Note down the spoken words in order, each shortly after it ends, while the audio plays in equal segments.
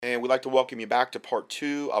we'd like to welcome you back to part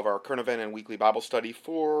 2 of our current event and weekly Bible study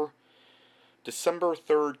for December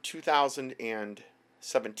 3rd,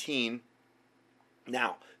 2017.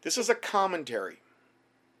 Now, this is a commentary,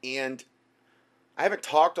 and I haven't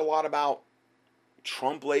talked a lot about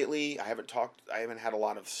Trump lately. I haven't had a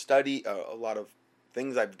lot of study, a lot of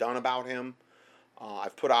things I've done about him.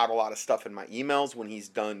 I've put out a lot of stuff in my emails when he's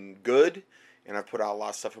done good, and I've put out a lot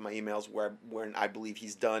of stuff in my emails when I believe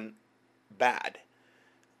he's done bad.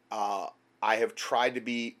 I have tried to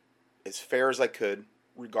be as fair as I could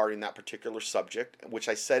regarding that particular subject, which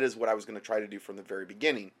I said is what I was going to try to do from the very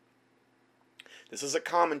beginning. This is a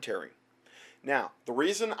commentary. Now, the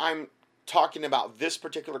reason I'm talking about this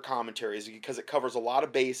particular commentary is because it covers a lot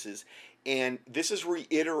of bases, and this is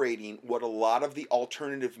reiterating what a lot of the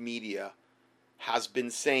alternative media has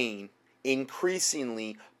been saying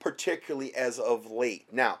increasingly, particularly as of late.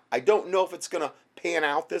 Now, I don't know if it's going to pan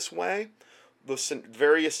out this way, the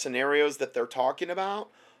various scenarios that they're talking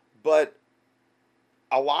about, but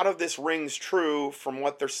a lot of this rings true from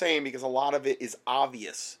what they're saying because a lot of it is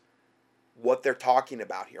obvious what they're talking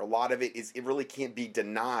about here. A lot of it really can't be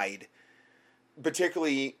denied,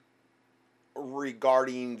 particularly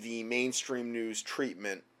regarding the mainstream news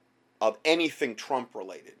treatment of anything Trump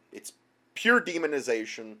related. It's pure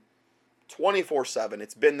demonization 24/7.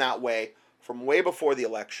 It's been that way from way before the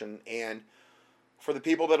election, and for the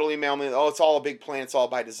people that'll email me, oh, it's all a big plan, it's all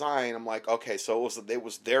by design. I'm like, okay, so it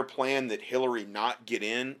was their plan that Hillary not get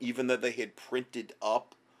in, even though they had printed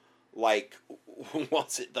up, like,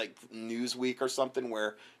 what's it, like Newsweek or something,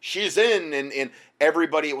 where she's in, and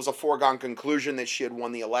everybody, it was a foregone conclusion that she had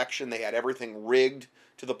won the election. They had everything rigged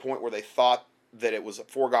to the point where they thought that it was a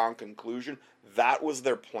foregone conclusion. That was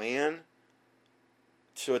their plan,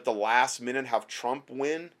 to at the last minute have Trump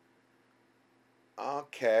win.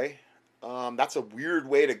 Okay. That's a weird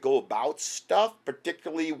way to go about stuff,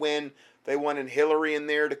 particularly when they wanted Hillary in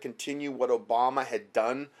there to continue what Obama had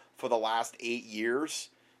done for the last 8 years.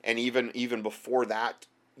 And even before that,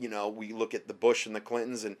 we look at the Bush and the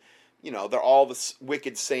Clintons, and, they're all this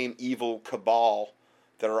wicked, same evil cabal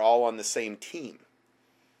that are all on the same team.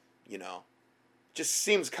 Just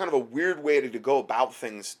seems kind of a weird way to go about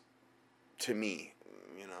things to me.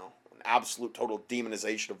 An absolute total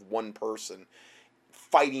demonization of one person,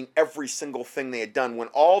 fighting every single thing they had done, when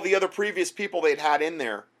all the other previous people they'd had in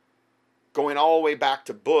there, going all the way back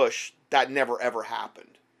to Bush, that never ever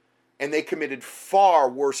happened. And they committed far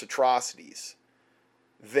worse atrocities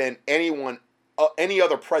than any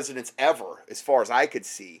other presidents ever, as far as I could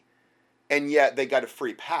see. And yet they got a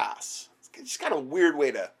free pass. It's just kind of a weird way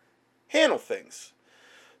to handle things.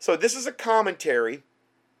 So this is a commentary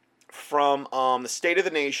from the State of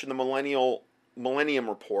the Nation, the Millennium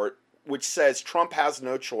Report, which says Trump has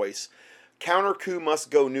no choice. Counter coup must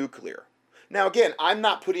go nuclear. Now, again, I'm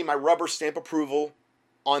not putting my rubber stamp approval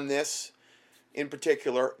on this in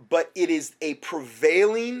particular, but it is a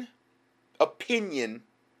prevailing opinion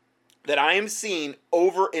that I am seeing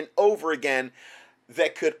over and over again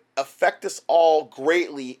that could affect us all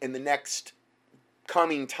greatly in the next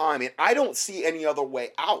coming time. And I don't see any other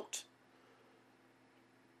way out.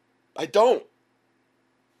 I don't.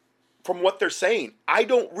 From what they're saying, I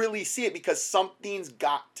don't really see it, because something's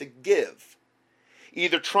got to give.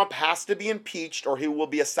 Either Trump has to be impeached or he will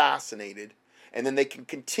be assassinated, and then they can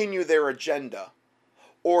continue their agenda,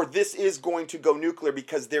 or this is going to go nuclear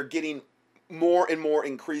because they're getting more and more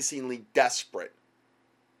increasingly desperate,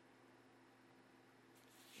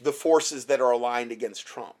 the forces that are aligned against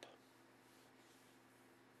Trump.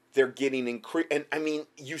 They're getting and I mean,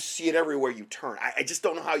 you see it everywhere you turn. I just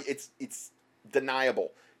don't know how it's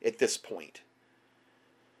deniable at this point.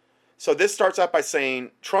 So this starts out by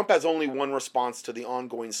saying Trump has only one response to the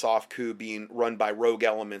ongoing soft coup being run by rogue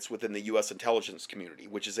elements within the U.S. intelligence community,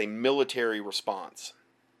 which is a military response.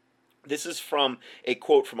 This is from a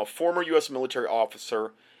quote from a former U.S. military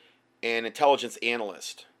officer and intelligence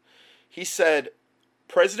analyst. He said,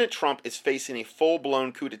 President Trump is facing a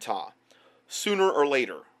full-blown coup d'etat, sooner or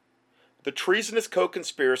later. The treasonous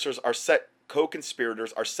co-conspirators are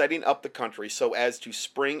setting up the country so as to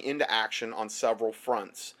spring into action on several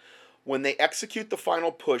fronts. When they execute the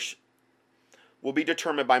final push, will be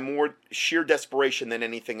determined by more sheer desperation than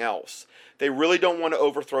anything else. They really don't want to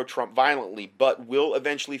overthrow Trump violently, but will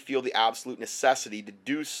eventually feel the absolute necessity to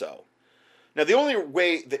do so. Now, the only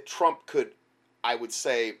way that Trump could, I would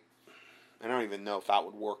say, I don't even know if that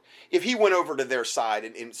would work, if he went over to their side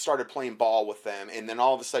and started playing ball with them, and then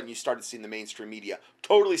all of a sudden you started seeing the mainstream media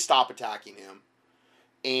totally stop attacking him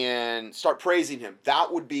and start praising him,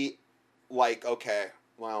 that would be like, okay,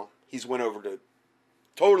 well,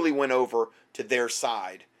 totally went over to their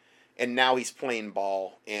side, and now he's playing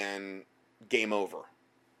ball and game over.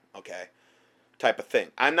 Okay? Type of thing.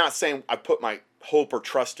 I'm not saying I put my hope or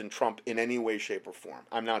trust in Trump in any way, shape, or form.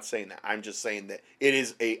 I'm not saying that. I'm just saying that it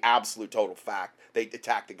is a absolute total fact. They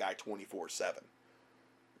attack the guy 24/7.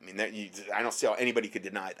 I mean, I don't see how anybody could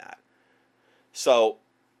deny that. So,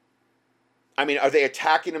 I mean, are they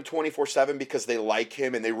attacking him 24/7 because they like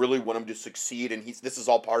him and they really want him to succeed, and this is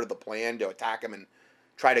all part of the plan to attack him and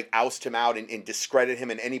try to oust him out and discredit him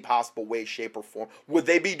in any possible way, shape, or form? Would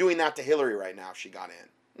they be doing that to Hillary right now if she got in?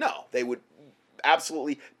 No, they would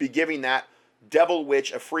absolutely be giving that devil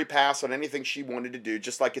witch a free pass on anything she wanted to do,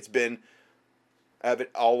 just like it's been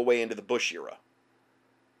all the way into the Bush era.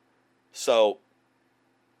 So,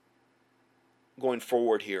 going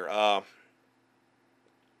forward here,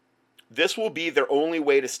 this will be their only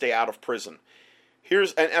way to stay out of prison.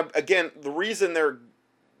 And again, the reason they're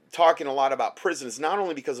talking a lot about prison is not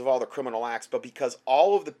only because of all the criminal acts, but because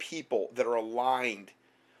all of the people that are aligned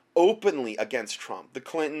openly against Trump, the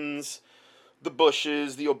Clintons, the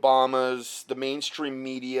Bushes, the Obamas, the mainstream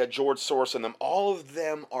media, George Soros and them, all of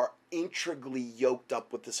them are intricately yoked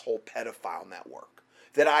up with this whole pedophile network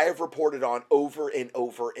that I have reported on over and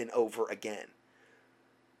over and over again.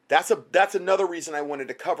 That's another reason I wanted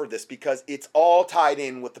to cover this, because it's all tied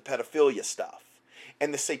in with the pedophilia stuff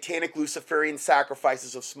and the satanic Luciferian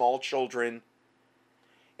sacrifices of small children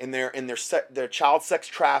and their child sex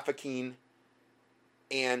trafficking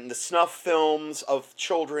and the snuff films of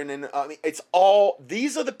children. And I mean, it's all,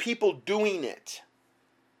 these are the people doing it.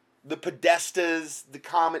 The Podestas, the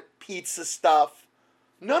Comet Pizza stuff.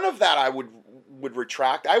 None of that I would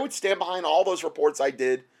retract. I would stand behind all those reports I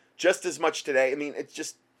did just as much today. I mean, it's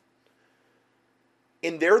just,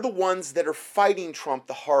 and they're the ones that are fighting Trump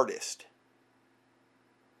the hardest.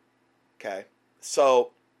 Okay?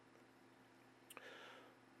 So,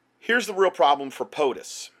 here's the real problem for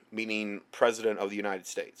POTUS, meaning President of the United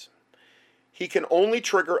States. He can only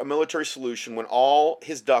trigger a military solution when all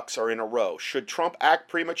his ducks are in a row. Should Trump act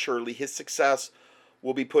prematurely, his success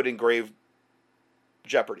will be put in grave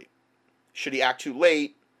jeopardy. Should he act too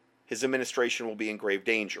late, his administration will be in grave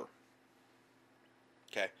danger.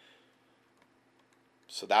 Okay?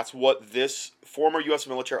 So that's what this former U.S.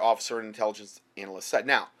 military officer and intelligence analyst said.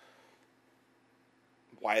 Now,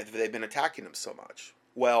 why have they been attacking him so much?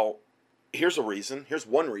 Well, here's a reason. Here's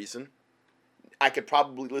one reason. I could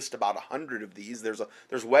probably list about 100 of these. There's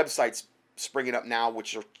websites springing up now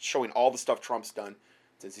which are showing all the stuff Trump's done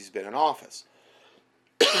since he's been in office.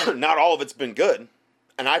 Not all of it's been good.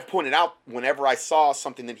 And I've pointed out whenever I saw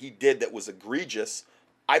something that he did that was egregious,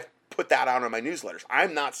 I've put that out on my newsletters.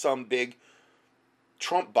 I'm not some big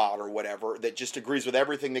Trump bot or whatever that just agrees with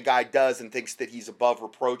everything the guy does and thinks that he's above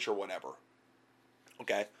reproach or whatever.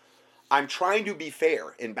 Okay? I'm trying to be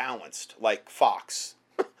fair and balanced, like Fox.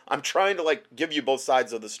 I'm trying to give you both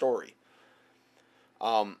sides of the story.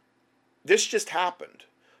 This just happened.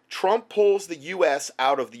 Trump pulls the U.S.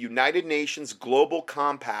 out of the United Nations Global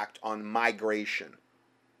Compact on migration,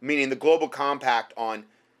 meaning the Global Compact on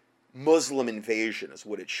Muslim invasion is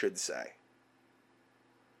what it should say.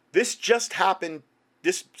 This just happened.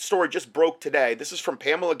 This story just broke today. This is from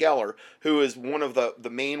Pamela Geller, who is one of the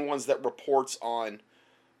main ones that reports on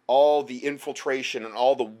all the infiltration and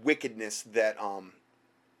all the wickedness that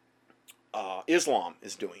Islam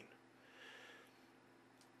is doing.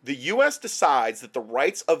 The U.S. decides that the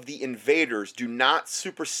rights of the invaders do not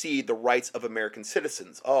supersede the rights of American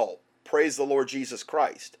citizens. Oh, praise the Lord Jesus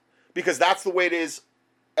Christ. Because that's the way it is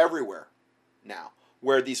everywhere now,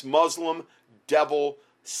 where these Muslim, devil,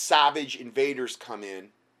 savage invaders come in.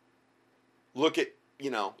 Look at,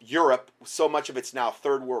 Europe. So much of it's now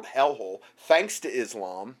third world hellhole, thanks to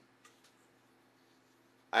Islam.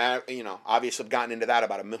 Obviously I've gotten into that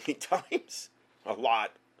about 1 million times. A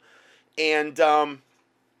lot. And the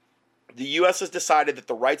U.S. has decided that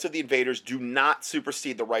the rights of the invaders do not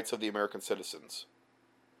supersede the rights of the American citizens.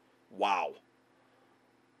 Wow.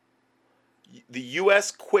 The U.S.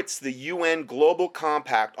 quits the UN Global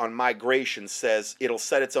Compact on migration, says it'll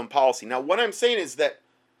set its own policy. Now, what I'm saying is that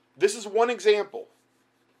this is one example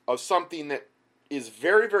of something that is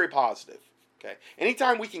very, very positive. Okay?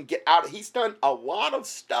 Anytime we can get out, he's done a lot of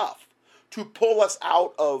stuff to pull us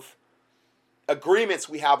out of agreements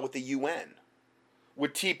we have with the UN,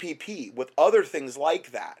 with TPP, with other things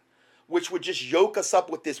like that, which would just yoke us up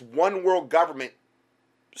with this one world government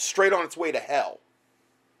straight on its way to hell.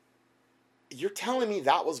 You're telling me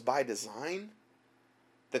that was by design?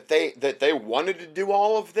 That they wanted to do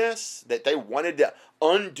all of this? That they wanted to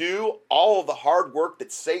undo all of the hard work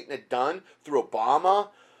that Satan had done through Obama,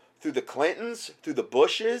 through the Clintons, through the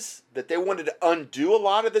Bushes? That they wanted to undo a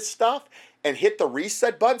lot of this stuff? and hit the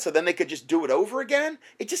reset button so then they could just do it over again?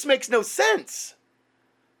 It just makes no sense.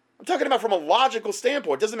 I'm talking about from a logical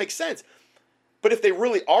standpoint. It doesn't make sense. But if they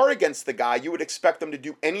really are against the guy, you would expect them to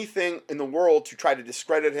do anything in the world to try to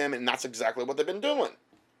discredit him, and that's exactly what they've been doing.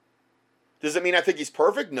 Does it mean I think he's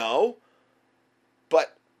perfect? No.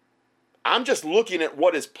 But I'm just looking at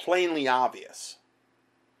what is plainly obvious.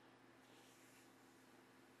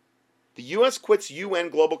 The U.S. quits UN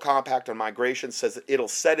Global Compact on Migration, says that it'll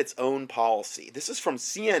set its own policy. This is from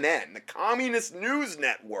CNN, the Communist News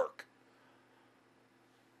Network.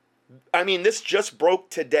 I mean, this just broke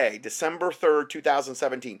today, December 3rd,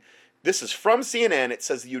 2017. This is from CNN. It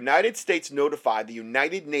says the United States notified the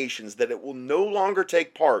United Nations that it will no longer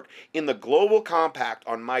take part in the Global Compact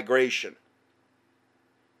on Migration.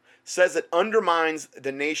 Says it undermines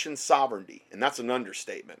the nation's sovereignty, and that's an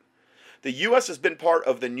understatement. The U.S. has been part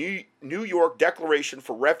of the New York Declaration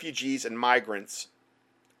for Refugees and Migrants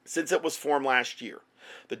since it was formed last year.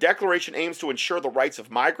 The declaration aims to ensure the rights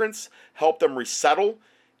of migrants, help them resettle,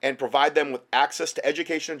 and provide them with access to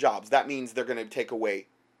education and jobs. That means they're going to take away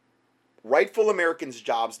rightful Americans'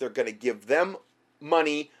 jobs. They're going to give them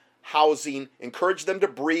money, housing, encourage them to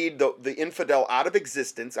breed the infidel out of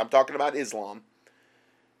existence. I'm talking about Islam.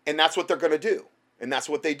 And that's what they're going to do. And that's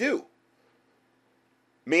what they do.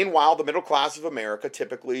 Meanwhile, the middle class of America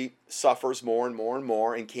typically suffers more and more and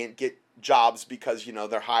more and can't get jobs because,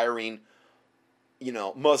 they're hiring,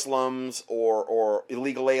 Muslims or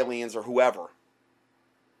illegal aliens or whoever.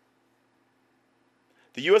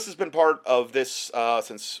 The U.S. has been part of this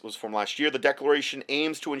since it was formed last year. The declaration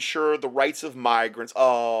aims to ensure the rights of migrants,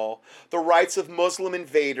 the rights of Muslim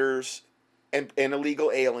invaders and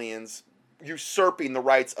illegal aliens, usurping the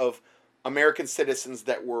rights of American citizens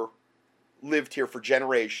that lived here for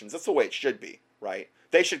generations. That's the way it should be, right?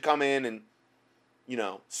 They should come in and,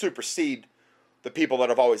 supersede the people that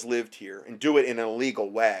have always lived here and do it in an illegal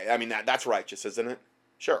way. I mean, that's righteous, isn't it?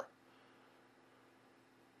 Sure.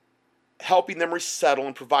 Helping them resettle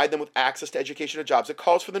and provide them with access to education and jobs. It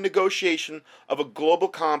calls for the negotiation of a global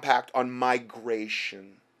compact on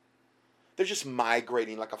migration. They're just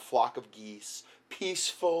migrating like a flock of geese,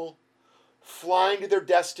 peaceful, flying to their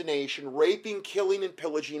destination, raping, killing, and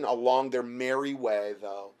pillaging along their merry way,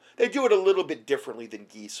 though. They do it a little bit differently than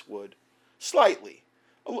geese would. Slightly.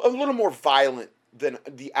 A little more violent than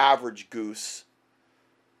the average goose.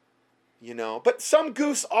 But some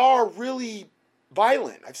goose are really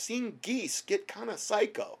violent. I've seen geese get kind of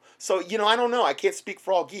psycho. So, I don't know. I can't speak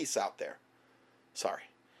for all geese out there. Sorry.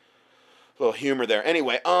 A little humor there.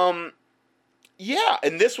 Anyway, yeah,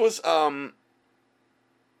 and this was,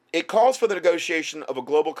 it calls for the negotiation of a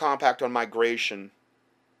global compact on migration.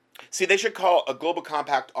 See, they should call a global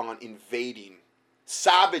compact on invading.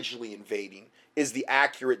 Savagely invading is the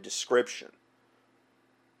accurate description.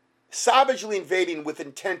 Savagely invading with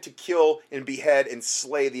intent to kill and behead and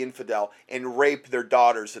slay the infidel and rape their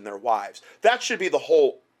daughters and their wives. That should be the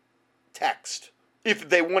whole text, if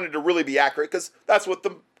they wanted to really be accurate, because that's what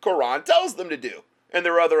the Quran tells them to do, and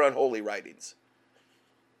their other unholy writings.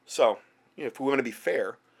 So, if we want to be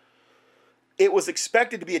fair, it was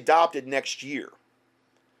expected to be adopted next year.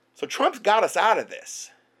 So Trump's got us out of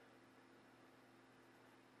this.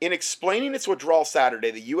 In explaining its withdrawal Saturday,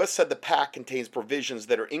 the U.S. said the pact contains provisions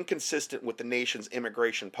that are inconsistent with the nation's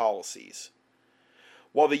immigration policies.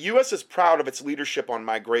 While the U.S. is proud of its leadership on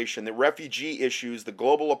migration, the refugee issues, the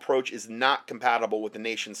global approach is not compatible with the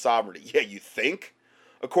nation's sovereignty. Yeah, you think?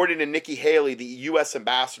 According to Nikki Haley, the U.S.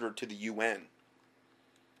 ambassador to the UN.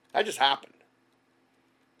 That just happened.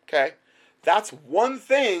 Okay? That's one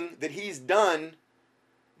thing that he's done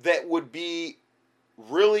that would be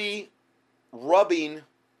really rubbing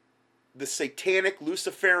the satanic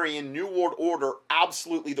Luciferian New World Order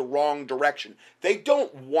absolutely the wrong direction. They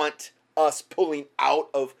don't want us pulling out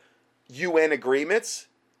of UN agreements.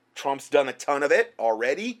 Trump's done a ton of it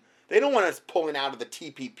already. They don't want us pulling out of the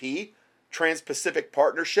TPP, Trans-Pacific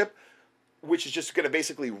Partnership, which is just going to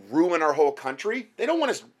basically ruin our whole country. They don't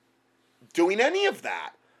want us doing any of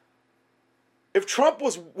that. If Trump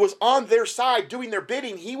was on their side doing their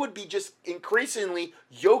bidding, he would be just increasingly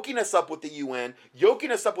yoking us up with the UN, yoking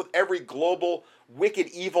us up with every global, wicked,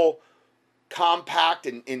 evil compact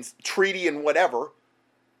and treaty and whatever,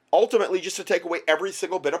 ultimately just to take away every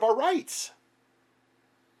single bit of our rights.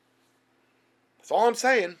 That's all I'm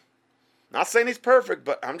saying. Not saying he's perfect,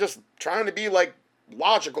 but I'm just trying to be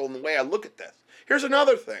logical in the way I look at this. Here's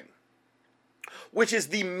another thing, which is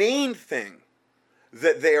the main thing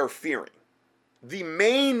that they are fearing. The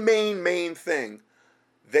main thing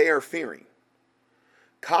they are fearing.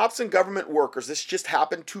 Cops and government workers, this just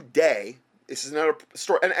happened today. this is another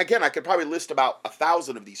story. And again, I could probably list about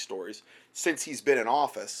 1,000 of these stories since he's been in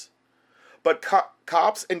office. But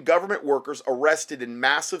cops and government workers arrested in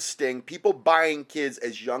massive sting people buying kids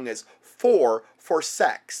as young as 4 for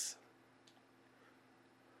sex.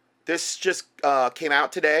 This just came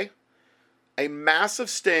out today. A massive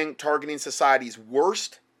sting targeting society's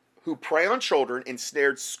worst who prey on children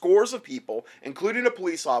ensnared scores of people, including a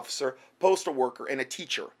police officer, postal worker, and a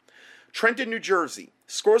teacher. Trenton, New Jersey.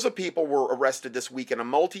 Scores of people were arrested this week in a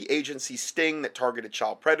multi-agency sting that targeted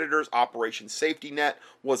child predators. Operation Safety Net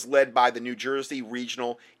was led by the New Jersey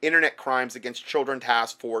Regional Internet Crimes Against Children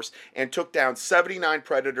Task Force and took down 79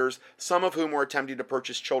 predators, some of whom were attempting to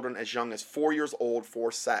purchase children as young as 4 years old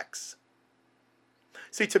for sex.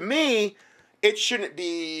 See, to me, it shouldn't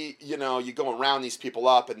be, you go and round these people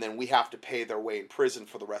up and then we have to pay their way in prison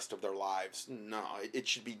for the rest of their lives. No, it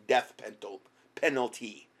should be death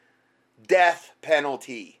penalty. Death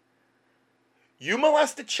penalty. You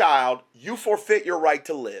molest a child, you forfeit your right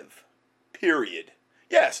to live. Period.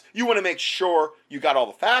 Yes, you want to make sure you got all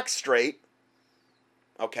the facts straight.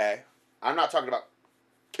 Okay. I'm not talking about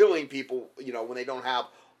killing people, when they don't have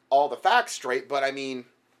all the facts straight, but I mean,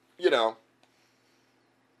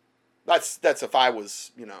 that's if I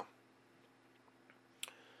was,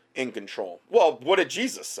 in control. Well, what did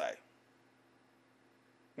Jesus say?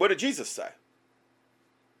 What did Jesus say?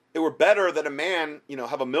 It were better that a man,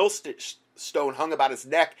 have a millstone hung about his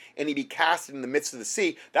neck and he be cast in the midst of the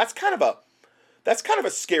sea. That's kind of a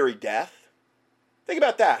scary death. Think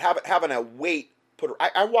about that. Having a weight put.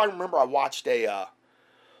 I remember I watched a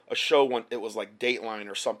show one. It was like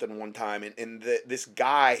Dateline or something one time, and this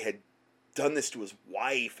guy had done this to his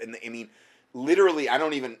wife, and I mean, literally, I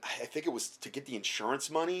think it was to get the insurance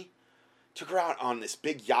money. Took her out on this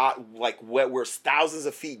big yacht, like where it's thousands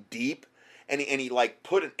of feet deep. And he like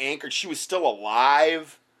put an anchor. She was still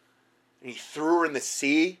alive. And he threw her in the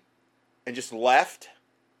sea and just left.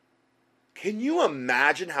 Can you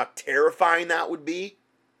imagine how terrifying that would be?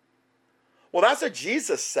 Well, that's what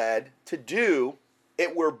Jesus said to do.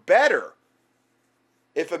 It were better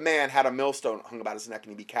if a man had a millstone hung about his neck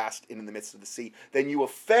and he be cast in the midst of the sea than you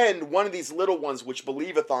offend one of these little ones which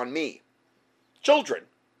believeth on me. Children.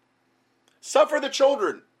 Suffer the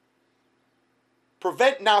children.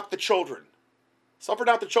 Prevent not the children. Suffer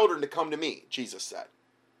not the children to come to me, Jesus said.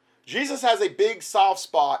 Jesus has a big soft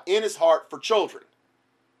spot in his heart for children.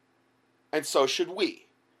 And so should we.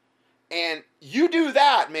 And you do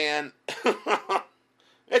that, man,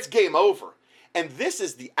 it's game over. And this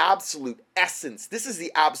is the absolute essence. This is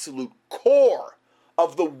the absolute core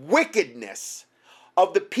of the wickedness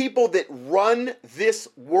of the people that run this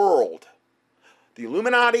world. The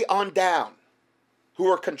Illuminati on down. Who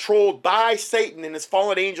are controlled by Satan and his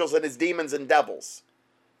fallen angels and his demons and devils,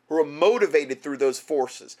 who are motivated through those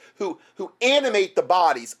forces, who animate the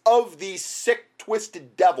bodies of these sick,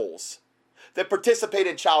 twisted devils that participate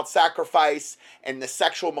in child sacrifice and the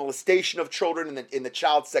sexual molestation of children and in the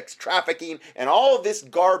child sex trafficking and all of this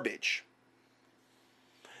garbage.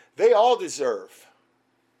 They all deserve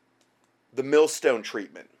the millstone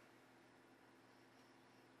treatment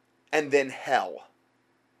and then hell.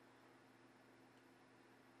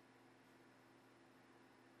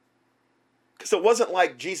 Because it wasn't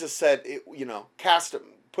like Jesus said, cast him,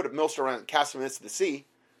 put a millstone around and cast him into the sea,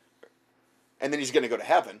 and then he's going to go to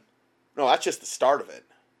heaven. No, that's just the start of it.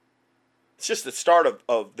 It's just the start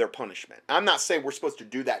of their punishment. I'm not saying we're supposed to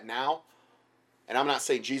do that now, and I'm not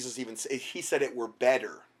saying Jesus even said, he said it were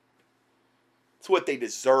better. It's what they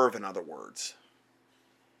deserve, in other words.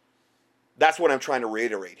 That's what I'm trying to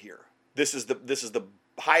reiterate here. This is the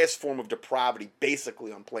highest form of depravity,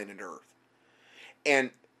 basically, on planet Earth.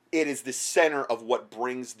 And it is the center of what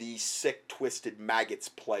brings these sick, twisted maggots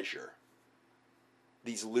pleasure.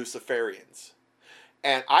 These Luciferians.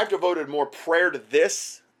 And I've devoted more prayer to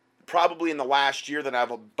this probably in the last year than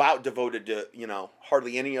I've about devoted to,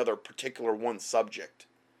 hardly any other particular one subject.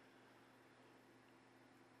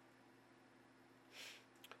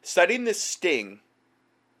 Studying this sting,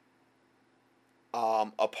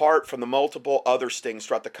 apart from the multiple other stings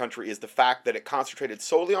throughout the country, is the fact that it concentrated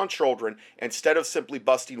solely on children instead of simply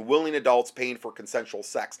busting willing adults paying for consensual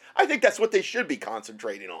sex. I think that's what they should be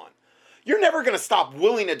concentrating on. You're never going to stop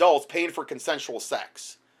willing adults paying for consensual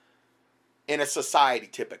sex in a society,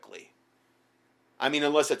 typically. I mean,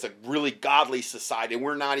 unless it's a really godly society, and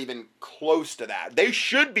we're not even close to that. They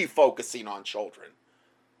should be focusing on children.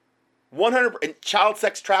 100%, and child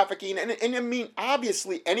sex trafficking, and I mean,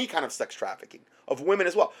 obviously, any kind of sex trafficking of women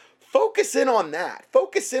as well. Focus in on that.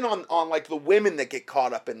 Focus in on like the women that get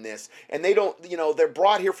caught up in this, and they don't, they're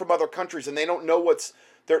brought here from other countries, and they don't know what's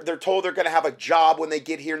They're told they're going to have a job when they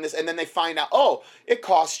get here, and then they find out, oh, it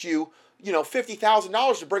costs you,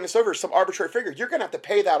 $50,000 to bring us over, some arbitrary figure. You're going to have to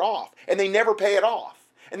pay that off, and they never pay it off.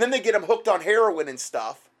 And then they get them hooked on heroin and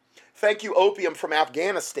stuff. Thank you, opium from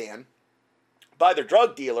Afghanistan, by their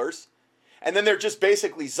drug dealers. And then they're just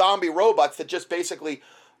basically zombie robots that just basically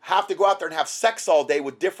have to go out there and have sex all day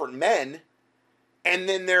with different men. And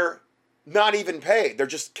then they're not even paid. They're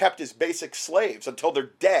just kept as basic slaves until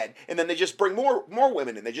they're dead. And then they just bring more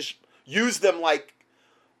women in. They just use them like,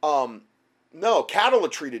 no, cattle are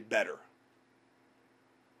treated better.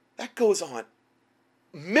 That goes on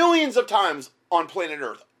millions of times on planet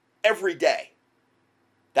Earth every day.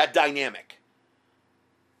 That dynamic.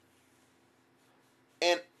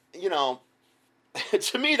 And,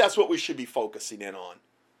 to me, that's what we should be focusing in on.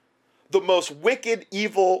 The most wicked,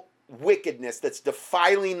 evil wickedness that's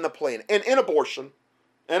defiling the planet. And abortion,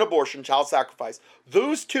 child sacrifice.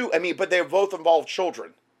 Those two, but they both involve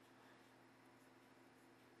children.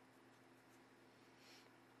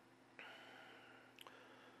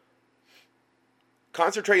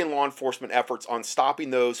 Concentrating law enforcement efforts on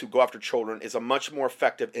stopping those who go after children is a much more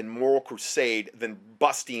effective and moral crusade than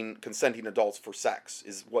busting consenting adults for sex,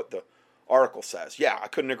 is what the article says. Yeah, I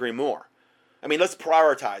couldn't agree more. Let's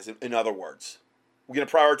prioritize, in other words. We're going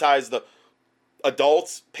to prioritize the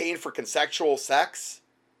adults paying for consensual sex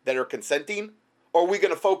that are consenting? Or are we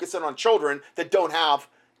going to focus in on children that don't have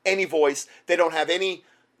any voice, they don't have any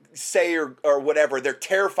say or whatever, they're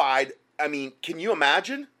terrified? Can you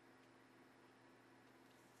imagine?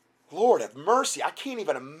 Lord have mercy, I can't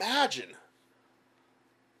even imagine.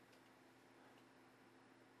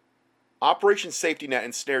 Operation Safety Net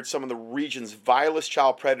ensnared some of the region's vilest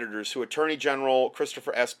child predators, who Attorney General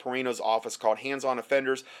Christopher S. Perino's office called hands-on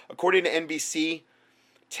offenders. According to NBC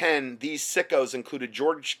 10, these sickos included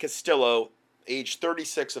George Castillo, age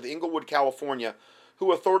 36, of Inglewood, California,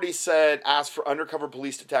 who authorities said asked for undercover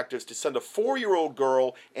police detectives to send a 4-year-old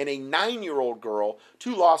girl and a 9-year-old girl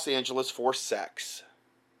to Los Angeles for sex.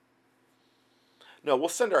 No, we'll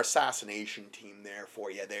send our assassination team there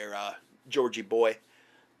for you there, Georgie boy.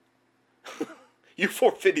 You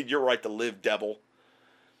forfeited your right to live, devil.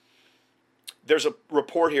 There's a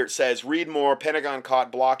report here. It says, read more. Pentagon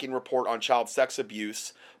caught blocking report on child sex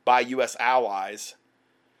abuse by U.S. allies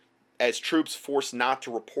as troops forced not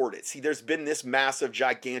to report it. See, there's been this massive,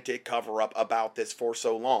 gigantic cover-up about this for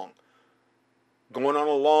so long. Going on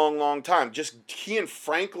a long, long time. Just Key and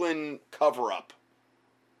Franklin cover-up.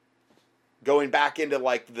 Going back into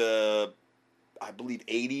like the, I believe,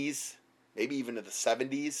 80s, maybe even to the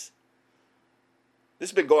 70s. This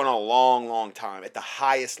has been going on a long, long time at the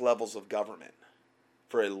highest levels of government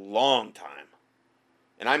for a long time.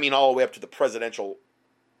 And I mean all the way up to the presidential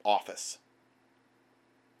office.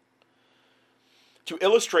 To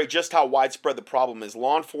illustrate just how widespread the problem is,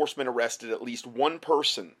 law enforcement arrested at least one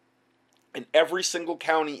person in every single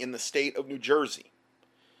county in the state of New Jersey.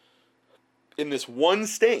 In this one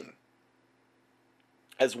sting.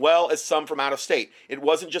 As well as some from out of state. It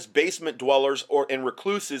wasn't just basement dwellers and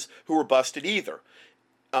recluses who were busted either.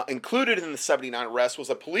 Included in the 79 arrests was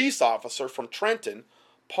a police officer from Trenton,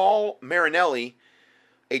 Paul Marinelli,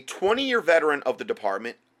 a 20-year veteran of the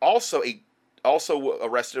department. Also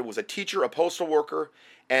arrested was a teacher, a postal worker,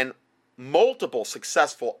 and multiple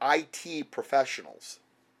successful IT professionals.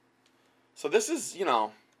 So this is,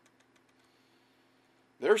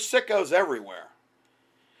 there's sickos everywhere.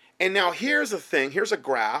 And now here's a thing. Here's a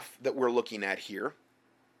graph that we're looking at here.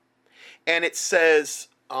 And it says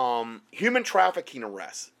human trafficking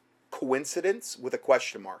arrests. Coincidence with a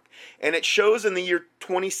question mark. And it shows in the year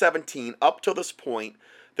 2017, up to this point,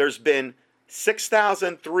 there's been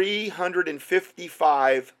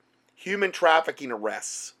 6,355 human trafficking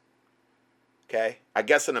arrests. Okay? I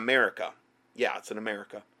guess in America. Yeah, it's in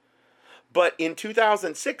America. But in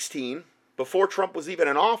 2016... before Trump was even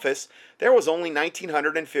in office, there was only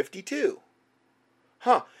 1,952.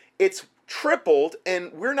 It's tripled,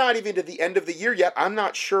 and we're not even to the end of the year yet. I'm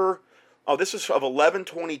not sure. Oh, this is of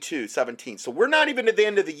 11/22/17. So we're not even to the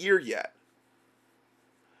end of the year yet.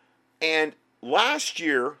 And last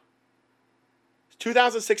year,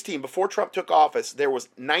 2016, before Trump took office, there was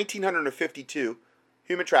 1,952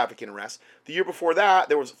 human trafficking arrests. The year before that,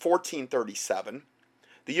 there was 1,437.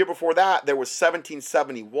 The year before that, there was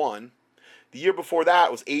 1,771. The year before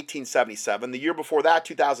that was 1877. The year before that,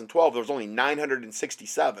 2012, there was only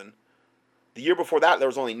 967. The year before that, there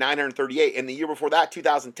was only 938. And the year before that,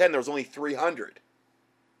 2010, there was only 300.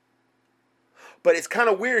 But it's kind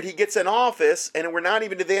of weird. He gets in office, and we're not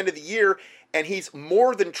even to the end of the year, and he's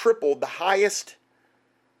more than tripled the highest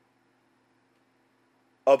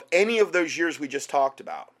of any of those years we just talked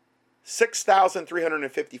about.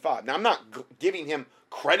 6,355. Now, I'm not giving him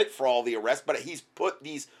credit for all the arrests, but he's put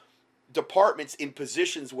these departments in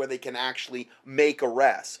positions where they can actually make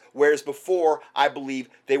arrests. Whereas before, I believe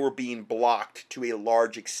they were being blocked to a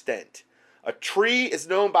large extent. A tree is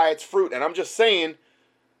known by its fruit, and I'm just saying,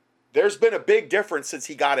 there's been a big difference since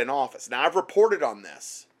he got in office. Now, I've reported on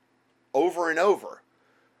this over and over.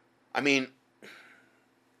 I mean,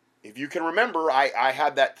 if you can remember, I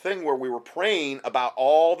had that thing where we were praying about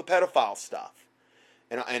all the pedophile stuff.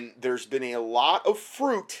 And there's been a lot of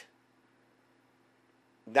fruit.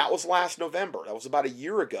 That was last November. That was about a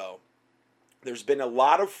year ago. There's been a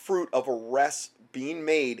lot of fruit of arrests being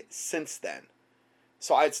made since then.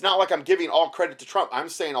 So it's not like I'm giving all credit to Trump. I'm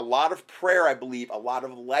saying a lot of prayer, I believe, a lot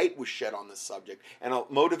of light was shed on this subject, and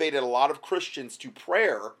it motivated a lot of Christians to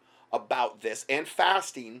prayer about this and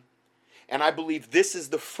fasting. And I believe this is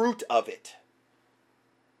the fruit of it.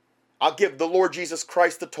 I'll give the Lord Jesus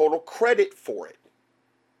Christ the total credit for it.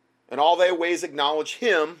 In all thy ways acknowledge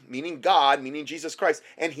him, meaning God, meaning Jesus Christ,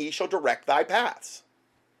 and he shall direct thy paths.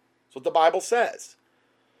 That's what the Bible says.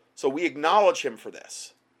 So we acknowledge him for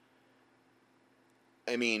this.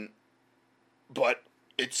 I mean, but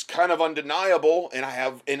it's kind of undeniable, and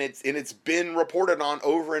it's been reported on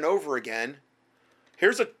over and over again.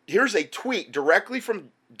 Here's a tweet directly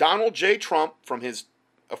from Donald J. Trump from his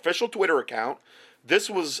official Twitter account. This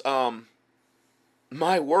was,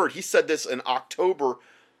 my word, he said this in October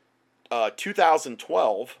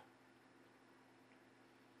 2012.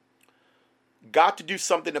 Got to do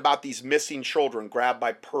something about these missing children grabbed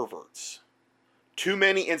by perverts. Too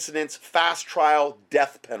many incidents, fast trial,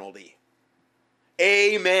 death penalty.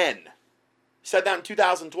 Amen. Said that in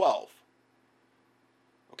 2012.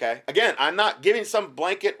 Okay? Again, I'm not giving some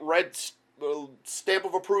blanket red stamp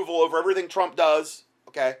of approval over everything Trump does.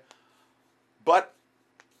 Okay? But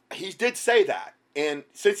he did say that. And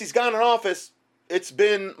since he's gone in office, it's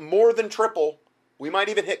been more than triple. We might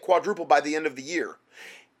even hit quadruple by the end of the year.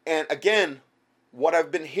 And again, what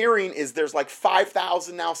I've been hearing is there's like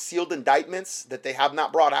 5,000 now sealed indictments that they have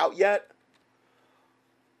not brought out yet.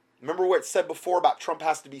 Remember what it said before about Trump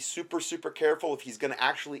has to be super, super careful if he's going to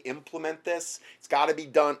actually implement this? It's got to be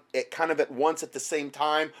done at once at the same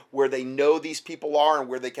time where they know these people are and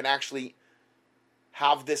where they can actually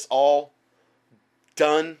have this all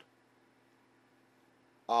done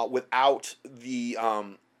without the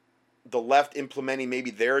left implementing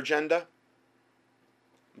maybe their agenda.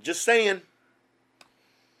 Just saying.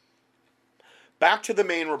 Back to the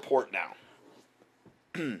main report now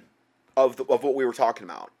of what we were talking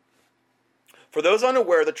about. For those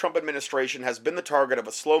unaware, the Trump administration has been the target of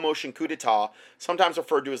a slow-motion coup d'etat, sometimes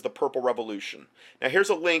referred to as the Purple Revolution. Now, here's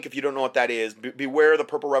a link if you don't know what that is. Beware the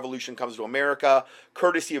Purple Revolution comes to America,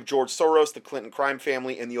 courtesy of George Soros, the Clinton crime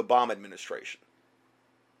family, and the Obama administration.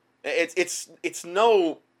 It's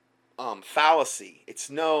no fallacy. It's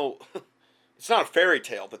not a fairy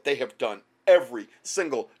tale that they have done every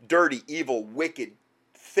single dirty, evil, wicked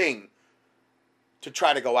thing to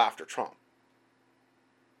try to go after Trump.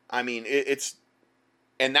 I mean,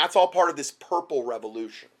 and that's all part of this Purple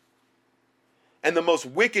Revolution. And the most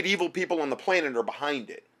wicked, evil people on the planet are behind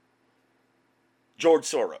it. George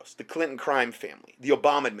Soros, the Clinton crime family, the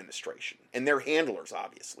Obama administration, and their handlers,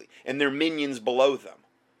 obviously, and their minions below them.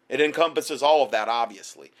 It encompasses all of that,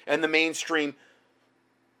 obviously. And the mainstream,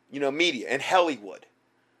 media, and Hollywood.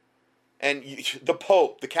 And the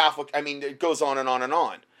Pope, the Catholic, I mean, it goes on and on and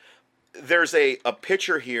on. There's a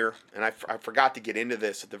picture here, and I forgot to get into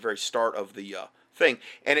this at the very start of the thing,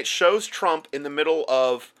 and it shows Trump in the middle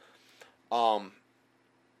of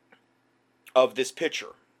this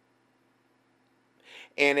picture.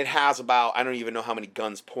 And it has about, I don't even know how many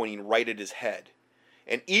guns pointing right at his head.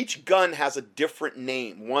 And each gun has a different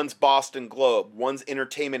name. One's Boston Globe, one's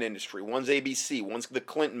entertainment industry, one's ABC, one's the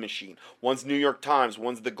Clinton machine, one's New York Times,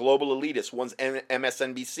 one's the Global Elitist, one's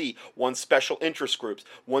MSNBC, one's Special Interest Groups,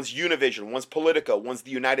 one's Univision, one's Politico, one's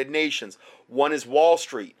the United Nations, one is Wall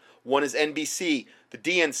Street, one is NBC, the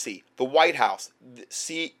DNC, the White House, the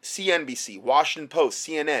CNBC, Washington Post,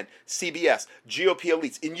 CNN, CBS, GOP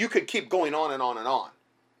elites. And you could keep going on and on and on.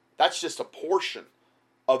 That's just a portion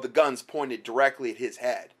of the guns pointed directly at his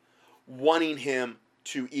head, wanting him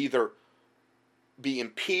to either be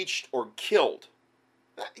impeached or killed.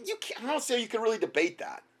 I don't see how you can really debate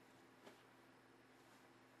that.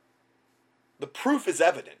 The proof is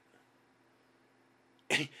evident.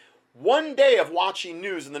 One day of watching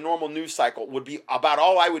news in the normal news cycle would be about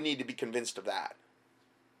all I would need to be convinced of that.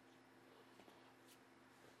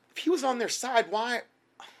 If he was on their side, why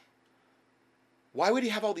would he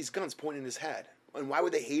have all these guns pointing at his head? And why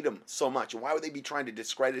would they hate him so much? And why would they be trying to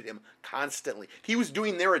discredit him constantly? If he was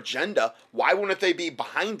doing their agenda, why wouldn't they be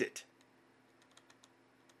behind it?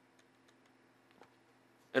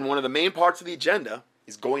 And one of the main parts of the agenda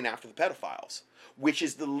is going after the pedophiles, which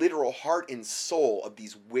is the literal heart and soul of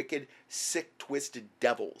these wicked, sick, twisted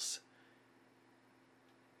devils.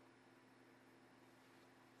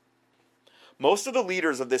 Most of the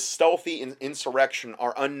leaders of this stealthy insurrection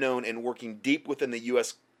are unknown and working deep within the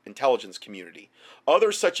U.S. intelligence community.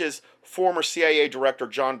 Others, such as former CIA Director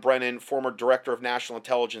John Brennan, former Director of National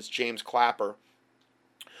Intelligence James Clapper,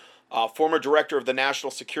 former Director of the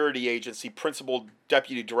National Security Agency, Principal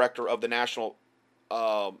Deputy Director of the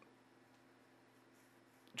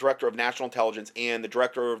Director of National Intelligence, and the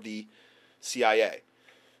Director of the CIA.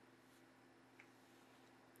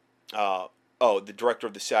 The Director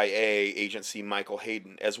of the CIA agency, Michael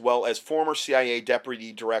Hayden, as well as former CIA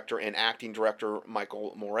Deputy Director and Acting Director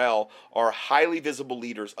Michael Morell, are highly visible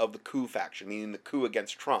leaders of the coup faction, meaning the coup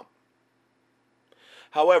against Trump.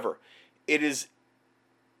 However, it is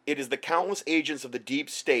the countless agents of the deep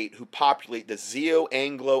state who populate the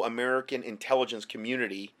Zeo-Anglo-American intelligence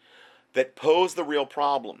community that pose the real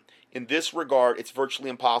problem. In this regard, it's virtually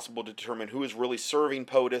impossible to determine who is really serving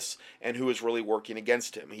POTUS and who is really working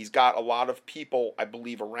against him. He's got a lot of people, I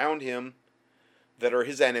believe, around him that are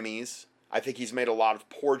his enemies. I think he's made a lot of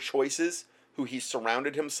poor choices who he's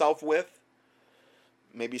surrounded himself with.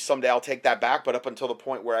 Maybe someday I'll take that back, but up until the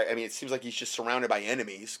point where, it seems like he's just surrounded by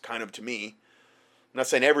enemies, kind of to me. I'm not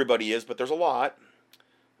saying everybody is, but there's a lot.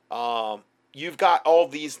 You've got all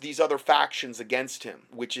these other factions against him,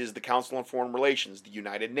 which is the Council on Foreign Relations, the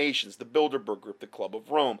United Nations, the Bilderberg Group, the Club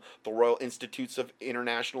of Rome, the Royal Institutes of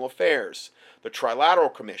International Affairs, the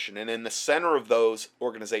Trilateral Commission, and in the center of those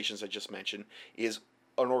organizations I just mentioned is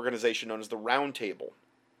an organization known as the Round Table.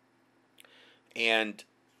 And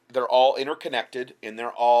they're all interconnected, and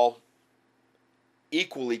they're all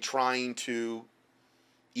equally trying to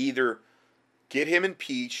either get him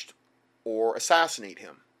impeached or assassinate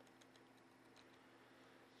him.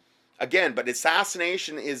 Again, but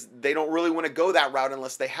assassination is, they don't really want to go that route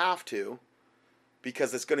unless they have to,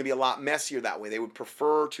 because it's going to be a lot messier that way. They would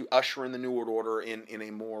prefer to usher in the New World Order in a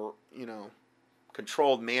more,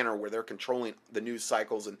 controlled manner where they're controlling the news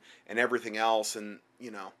cycles and everything else, and,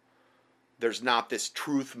 there's not this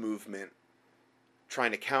truth movement trying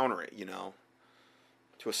to counter it,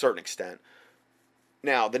 to a certain extent.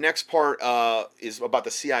 Now, the next part is about the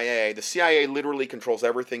CIA. The CIA literally controls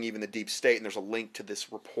everything, even the deep state, and there's a link to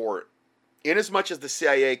this report. Inasmuch as the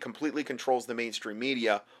CIA completely controls the mainstream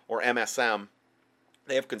media, or MSM,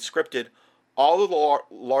 they have conscripted all of the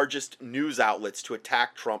largest news outlets to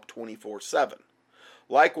attack Trump 24/7.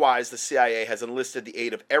 Likewise, the CIA has enlisted the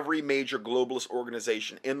aid of every major globalist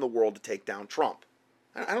organization in the world to take down Trump.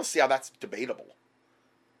 I don't see how that's debatable.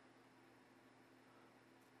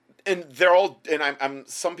 And they're all, and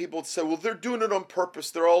some people would say, well, they're doing it on purpose.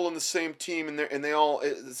 They're all on the same team, and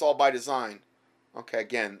it's all by design. Okay,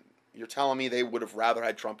 again, you're telling me they would have rather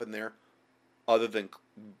had Trump in there, other than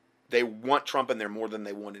they want Trump in there more than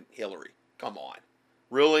they wanted Hillary. Come on,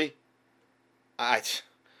 really?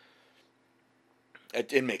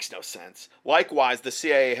 It makes no sense. Likewise, the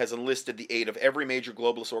CIA has enlisted the aid of every major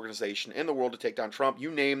globalist organization in the world to take down Trump.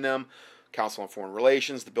 You name them. Council on Foreign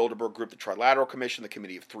Relations, the Bilderberg Group, the Trilateral Commission, the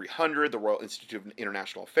Committee of 300, the Royal Institute of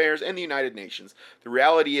International Affairs, and the United Nations. The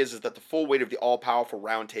reality is that the full weight of the all-powerful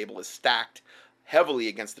Round Table is stacked heavily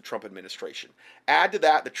against the Trump administration. Add to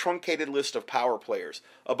that the truncated list of power players.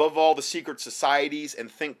 Above all, the secret societies and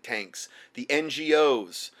think tanks, the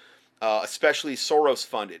NGOs, especially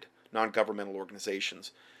Soros-funded non-governmental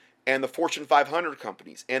organizations, and the Fortune 500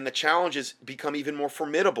 companies. And the challenges become even more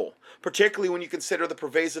formidable, particularly when you consider the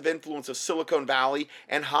pervasive influence of Silicon Valley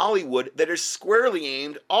and Hollywood that is squarely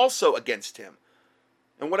aimed also against him.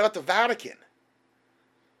 And what about the Vatican?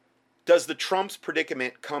 Does the Trump's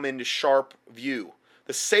predicament come into sharp view?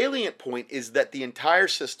 The salient point is that the entire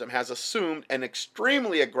system has assumed an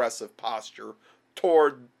extremely aggressive posture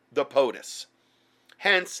toward the POTUS.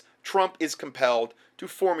 Hence, Trump is compelled to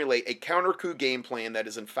formulate a counter-coup game plan that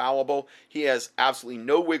is infallible. He has absolutely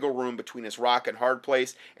no wiggle room between his rock and hard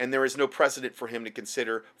place, and there is no precedent for him to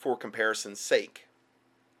consider for comparison's sake.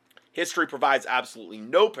 History provides absolutely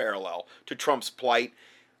no parallel to Trump's plight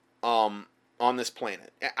on this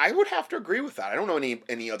planet. I would have to agree with that. I don't know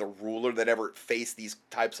any other ruler that ever faced these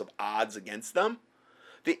types of odds against them.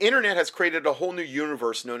 The internet has created a whole new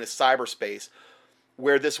universe known as cyberspace,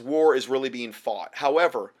 where this war is really being fought.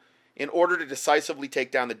 However, in order to decisively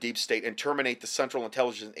take down the deep state and terminate the Central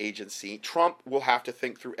Intelligence Agency, Trump will have to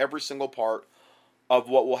think through every single part of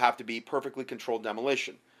what will have to be perfectly controlled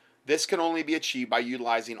demolition. This can only be achieved by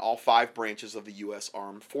utilizing all 5 branches of the U.S.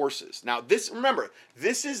 Armed Forces. Now, remember,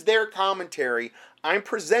 this is their commentary. I'm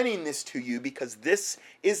presenting this to you because this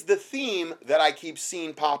is the theme that I keep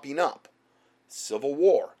seeing popping up. Civil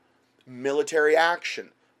war, military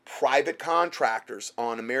action, private contractors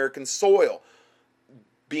on American soil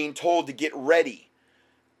being told to get ready,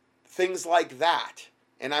 things like that.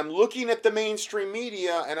 And I'm looking at the mainstream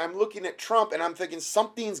media and I'm looking at Trump and I'm thinking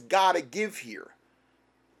something's got to give here.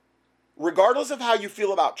 Regardless of how you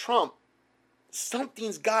feel about Trump,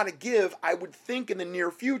 something's got to give, I would think, in the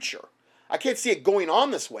near future. I can't see it going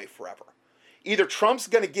on this way forever. Either Trump's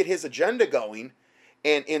going to get his agenda going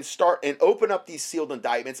and start and open up these sealed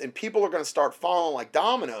indictments and people are going to start falling like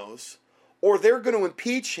dominoes, or they're going to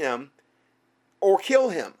impeach him or kill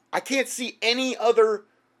him. I can't see any other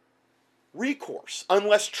recourse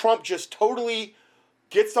unless Trump just totally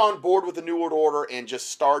gets on board with the New World Order and just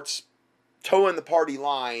starts towing the party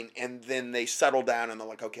line, and then they settle down and they're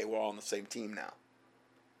like, okay, we're all on the same team now.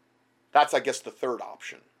 That's, I guess, the third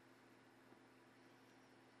option.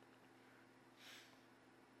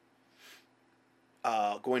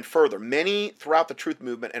 Going further, many throughout the Truth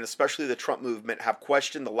Movement, and especially the Trump movement, have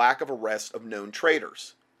questioned the lack of arrest of known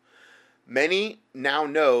traitors. Many now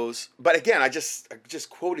knows, but again, I just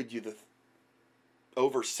quoted you the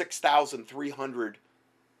over 6,300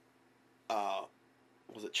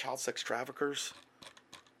 was it child sex traffickers?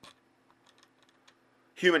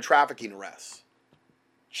 Human trafficking arrests.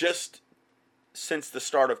 Just since the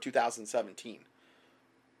start of 2017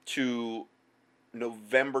 to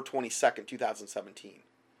November 22nd, 2017.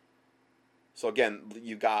 So again,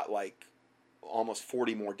 you got like almost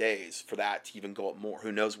 40 more days for that to even go up more.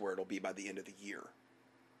 Who knows where it'll be by the end of the year.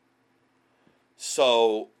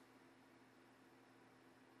 So,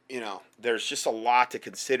 there's just a lot to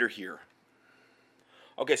consider here.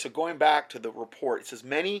 Okay, so going back to the report, it says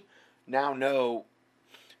many now know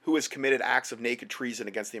who has committed acts of naked treason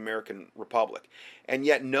against the American Republic, and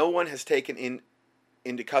yet no one has taken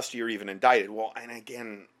into custody or even indicted. Well, and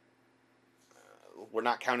again, we're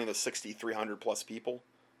not counting the 6,300 plus people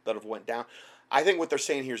that have went down. I think what they're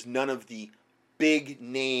saying here is none of the big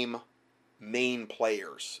name main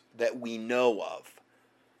players that we know of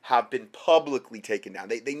have been publicly taken down.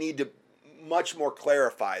 They need to much more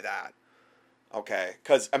clarify that. Okay,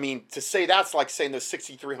 because, to say that's like saying those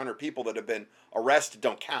 6,300 people that have been arrested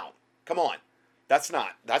don't count. Come on. That's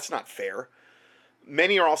not fair.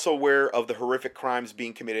 Many are also aware of the horrific crimes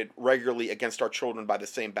being committed regularly against our children by the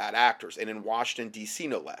same bad actors, and in Washington, D.C.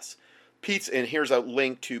 no less. And here's a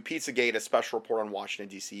link to Pizzagate, a special report on Washington,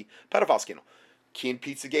 D.C. pedophile scandal. Key in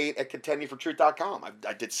Pizzagate at contendingfortruth.com.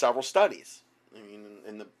 I did several studies.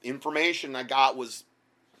 And the information I got was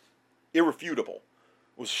irrefutable.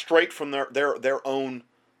 Was straight from their own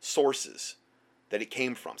sources that it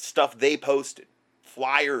came from. Stuff they posted.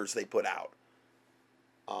 Flyers they put out.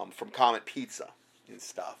 From Comet Pizza and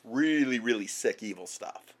stuff. Really, really sick, evil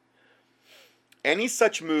stuff. Any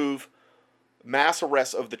such move, mass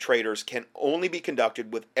arrests of the traitors, can only be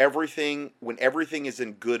conducted when everything is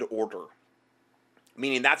in good order.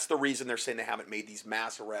 Meaning that's the reason they're saying they haven't made these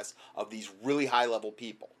mass arrests of these really high-level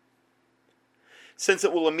people. Since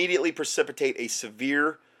it will immediately precipitate a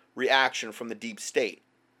severe reaction from the deep state.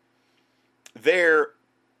 The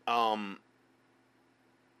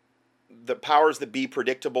powers that be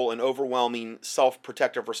predictable and overwhelming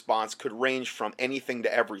self-protective response could range from anything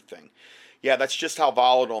to everything. Yeah, that's just how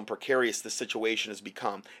volatile and precarious this situation has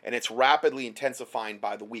become, and it's rapidly intensifying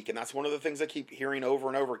by the week. And that's one of the things I keep hearing over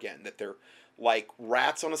and over again, that they're like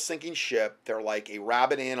rats on a sinking ship. They're like a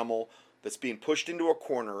rabid animal that's being pushed into a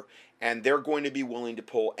corner, and they're going to be willing to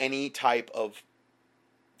pull any type of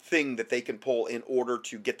thing that they can pull in order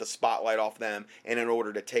to get the spotlight off them and in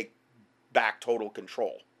order to take back total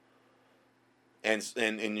control and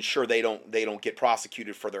ensure they don't get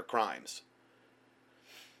prosecuted for their crimes.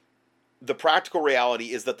 The practical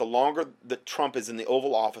reality is that the longer that Trump is in the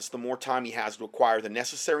Oval Office, the more time he has to acquire the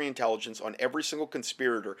necessary intelligence on every single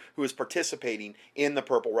conspirator who is participating in the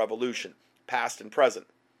Purple Revolution, past and present.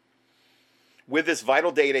 With this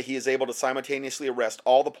vital data, he is able to simultaneously arrest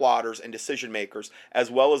all the plotters and decision makers, as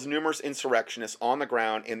well as numerous insurrectionists on the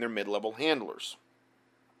ground and their mid-level handlers.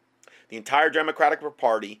 The entire Democratic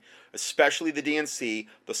Party, especially the DNC,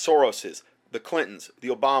 the Soroses, the Clintons, the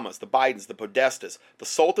Obamas, the Bidens, the Podestas, the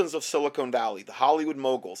Sultans of Silicon Valley, the Hollywood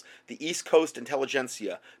moguls, the East Coast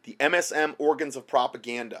intelligentsia, the MSM organs of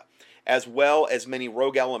propaganda, as well as many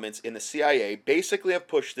rogue elements in the CIA, basically have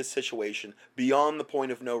pushed this situation beyond the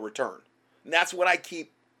point of no return. And that's what I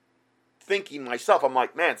keep thinking myself. I'm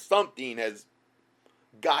like, man, something has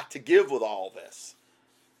got to give with all this.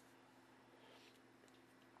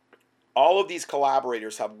 All of these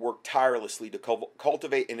collaborators have worked tirelessly to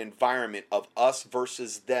cultivate an environment of us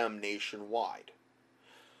versus them nationwide.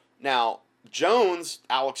 Now, Jones,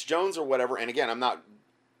 Alex Jones or whatever, and again, I'm not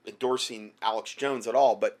endorsing Alex Jones at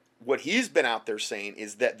all, but what he's been out there saying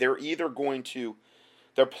is that they're either going to,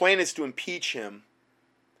 their plan is to impeach him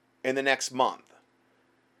in the next month.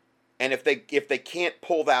 And if they can't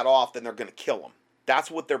pull that off, then they're going to kill him.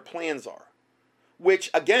 That's what their plans are.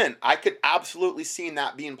 Which, again, I could absolutely see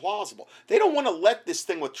that being plausible. They don't want to let this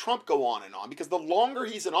thing with Trump go on and on, because the longer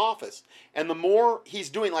he's in office and the more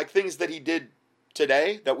he's doing like things that he did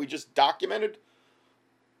today that we just documented,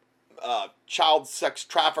 child sex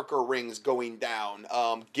trafficker rings going down,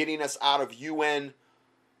 getting us out of UN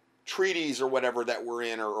treaties or whatever that we're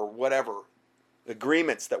in, or whatever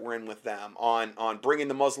agreements that we're in with them on bringing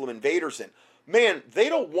the Muslim invaders in. Man, they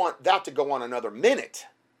don't want that to go on another minute.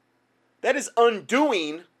 That is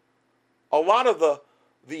undoing a lot of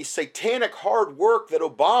the satanic hard work that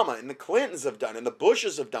Obama and the Clintons have done and the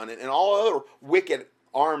Bushes have done and all other wicked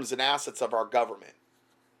arms and assets of our government.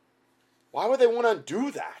 Why would they want to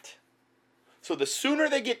undo that? So the sooner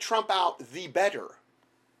they get Trump out, the better.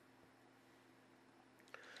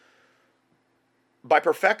 By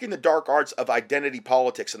perfecting the dark arts of identity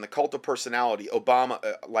politics and the cult of personality,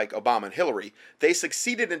 like Obama and Hillary, they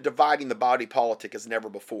succeeded in dividing the body politic as never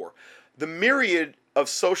before. The myriad of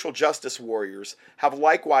social justice warriors have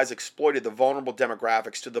likewise exploited the vulnerable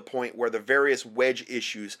demographics to the point where the various wedge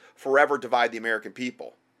issues forever divide the American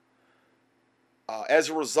people. As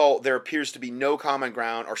a result, there appears to be no common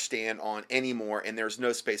ground or stand on anymore, and there is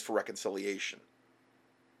no space for reconciliation.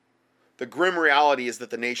 The grim reality is that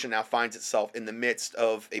the nation now finds itself in the midst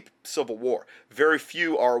of a civil war. Very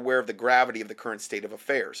few are aware of the gravity of the current state of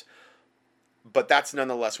affairs. But that's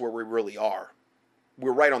nonetheless where we really are.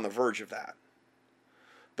 We're right on the verge of that.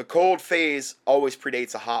 The cold phase always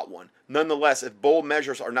predates a hot one. Nonetheless, if bold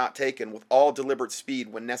measures are not taken with all deliberate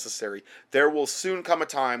speed when necessary, there will soon come a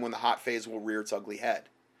time when the hot phase will rear its ugly head.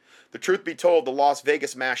 The truth be told, the Las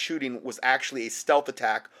Vegas mass shooting was actually a stealth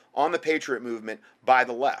attack on the Patriot movement by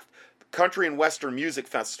the left. Country and Western music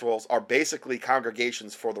festivals are basically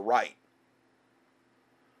congregations for the right.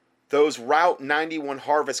 Those Route 91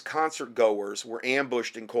 Harvest concert goers were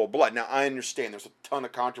ambushed in cold blood. Now, I understand there's a ton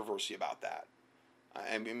of controversy about that.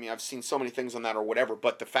 I mean, I've seen so many things on that or whatever,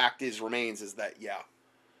 but the fact remains is that, yeah.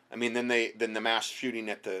 I mean, then the mass shooting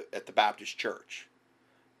at the Baptist church.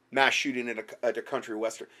 Mass shooting at a country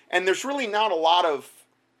Western. And there's really not a lot of...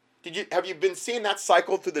 Have you been seeing that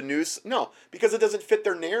cycle through the news? No, because it doesn't fit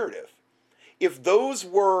their narrative. If those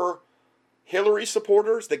were Hillary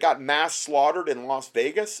supporters that got mass slaughtered in Las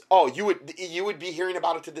Vegas, oh, you would be hearing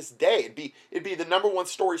about it to this day. It'd be the number one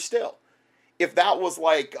story still. If that was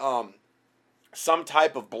like some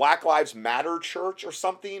type of Black Lives Matter church or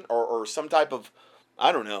something, or some type of,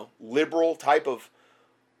 I don't know, liberal type of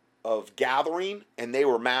gathering, and they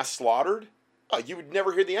were mass slaughtered, you would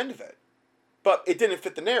never hear the end of it. But it didn't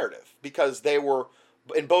fit the narrative because they were,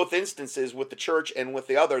 in both instances, with the church and with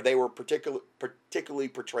the other, they were particularly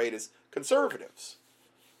portrayed as conservatives.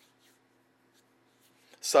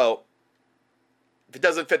 So, if it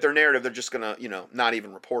doesn't fit their narrative, they're just going to, not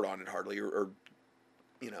even report on it hardly or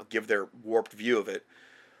give their warped view of it.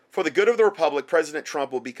 For the good of the Republic, President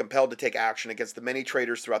Trump will be compelled to take action against the many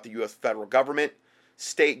traitors throughout the U.S. federal government,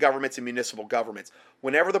 state governments, and municipal governments.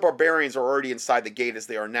 Whenever the barbarians are already inside the gate as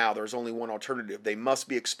they are now, there is only one alternative. They must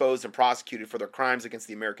be exposed and prosecuted for their crimes against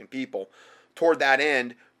the American people. Toward that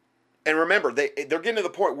end, and remember, they're getting to the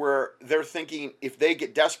point where they're thinking if they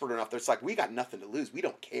get desperate enough, it's like, we got nothing to lose. We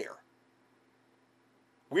don't care.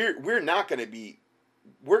 We're not going to be,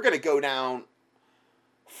 we're going to go down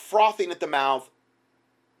frothing at the mouth,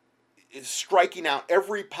 striking out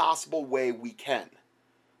every possible way we can.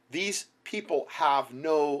 These people have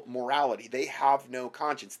no morality. They have no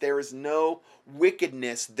conscience. There is no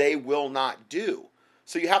wickedness they will not do.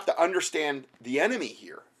 So you have to understand the enemy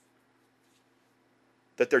here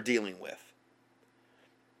that they're dealing with.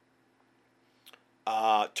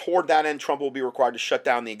 Toward that end, Trump will be required to shut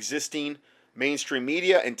down the existing mainstream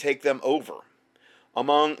media and take them over.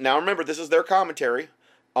 Now remember, this is their commentary.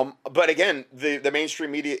 But again, the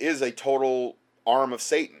mainstream media is a total arm of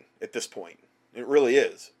Satan at this point. It really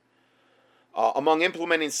is. Among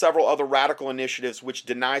implementing several other radical initiatives which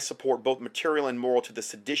deny support, both material and moral, to the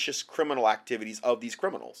seditious criminal activities of these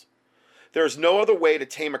criminals. There is no other way to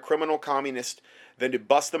tame a criminal communist than to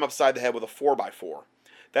bust them upside the head with a 4x4.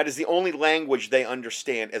 That is the only language they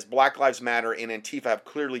understand, as Black Lives Matter and Antifa have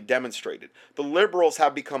clearly demonstrated. The liberals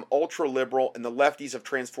have become ultra-liberal, and the lefties have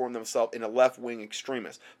transformed themselves into left-wing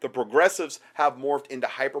extremists. The progressives have morphed into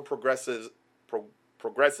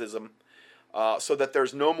hyper-progressivism, so that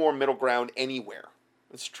there's no more middle ground anywhere.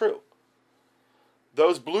 It's true.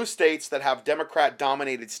 Those blue states that have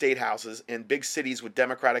Democrat-dominated state houses and big cities with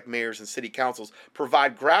Democratic mayors and city councils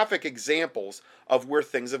provide graphic examples of where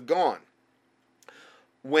things have gone.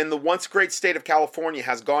 When the once great state of California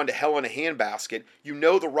has gone to hell in a handbasket, you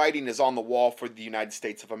know the writing is on the wall for the United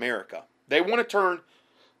States of America. They want to turn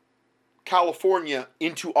California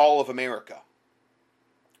into all of America.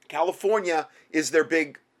 California is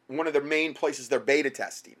one of their main places they're beta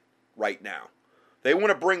testing right now. They want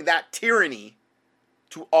to bring that tyranny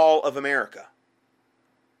to all of America.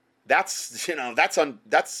 That's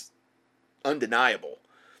undeniable.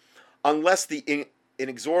 Unless the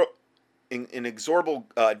inexorable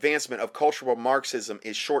advancement of cultural Marxism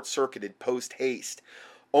is short-circuited post-haste.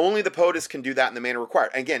 Only the POTUS can do that in the manner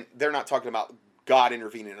required. Again, they're not talking about God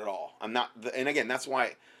intervening at all. And again, that's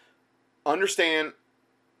why, understand,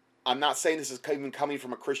 I'm not saying this is even coming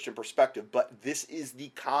from a Christian perspective, but this is the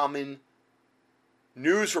common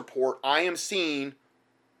news report I am seeing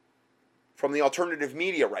from the alternative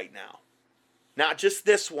media right now. Not just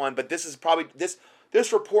this one, but this is probably,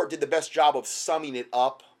 this report did the best job of summing it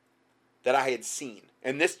up that I had seen.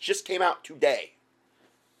 And this just came out today.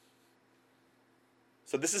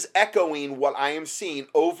 So this is echoing what I am seeing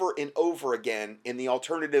over and over again in the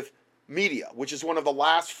alternative media, which is one of the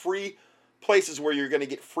last free places where you're going to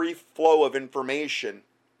get free flow of information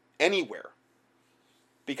anywhere.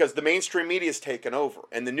 Because the mainstream media is taken over,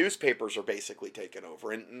 and the newspapers are basically taken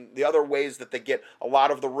over, and the other ways that they get a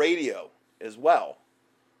lot of the radio as well.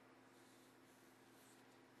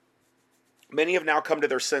 Many have now come to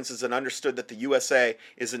their senses and understood that the USA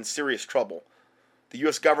is in serious trouble. The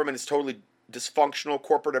U.S. government is totally dysfunctional.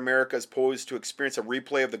 Corporate America is poised to experience a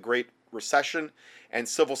replay of the Great Recession, and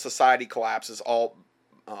civil society collapses all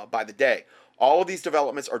by the day. All of these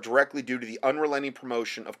developments are directly due to the unrelenting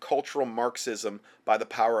promotion of cultural Marxism by the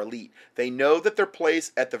power elite. They know that their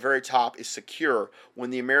place at the very top is secure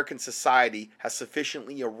when the American society has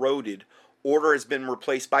sufficiently eroded. Order has been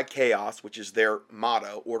replaced by chaos, which is their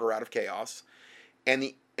motto, order out of chaos, and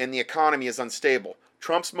the economy is unstable.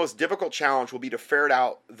 Trump's most difficult challenge will be to ferret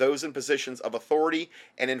out those in positions of authority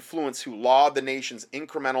and influence who laud the nation's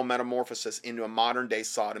incremental metamorphosis into a modern-day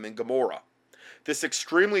Sodom and Gomorrah. This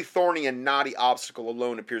extremely thorny and knotty obstacle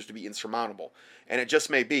alone appears to be insurmountable, and it just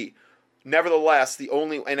may be. Nevertheless,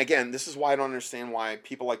 and again, this is why I don't understand why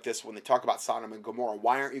people like this, when they talk about Sodom and Gomorrah,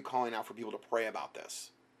 why aren't you calling out for people to pray about this?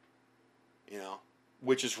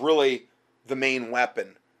 Which is really the main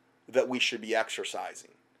weapon that we should be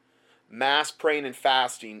exercising. Mass praying and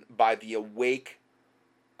fasting by the awake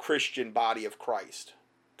Christian body of Christ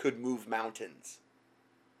could move mountains.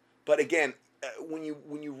 But again, when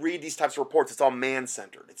you read these types of reports, it's all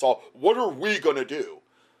man-centered. It's all, what are we going to do?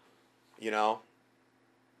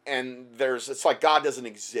 And it's like God doesn't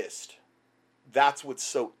exist. That's what's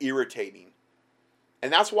so irritating.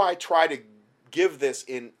 And that's why I try to give this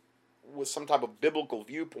with some type of biblical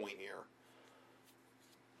viewpoint here.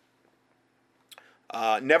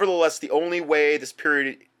 Nevertheless, the only way this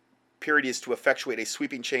period is to effectuate a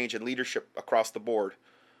sweeping change in leadership across the board.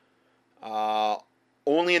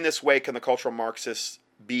 Only in this way can the cultural Marxists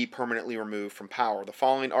be permanently removed from power. The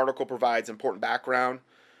following article provides important background,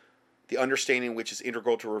 the understanding which is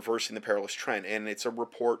integral to reversing the perilous trend. And it's a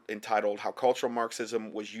report entitled How Cultural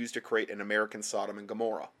Marxism Was Used to Create an American Sodom and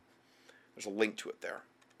Gomorrah. There's a link to it there.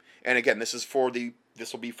 And again, this will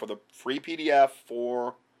be for the free PDF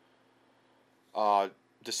for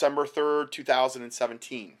December 3rd,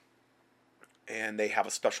 2017. And they have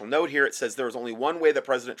a special note here. It says there is only one way that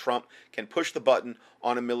President Trump can push the button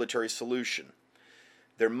on a military solution.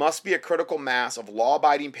 There must be a critical mass of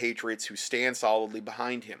law-abiding patriots who stand solidly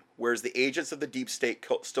behind him, whereas the agents of the deep state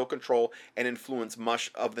still control and influence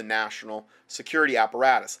much of the national security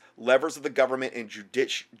apparatus. Levers of the government and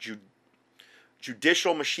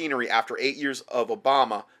judicial machinery after 8 years of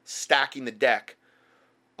Obama stacking the deck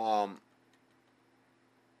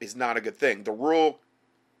is not a good thing. The rural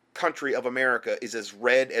country of America is as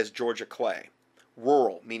red as Georgia clay.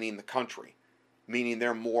 Rural, meaning the country, meaning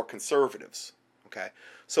they're more conservatives. Okay,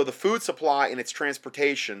 so the food supply and its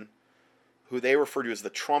transportation, who they refer to as the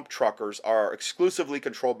Trump truckers, are exclusively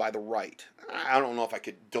controlled by the right. I don't know if I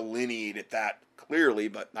could delineate it that clearly,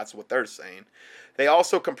 but that's what they're saying. They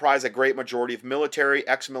also comprise a great majority of military,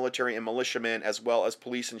 ex-military, and militiamen, as well as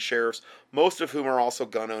police and sheriffs, most of whom are also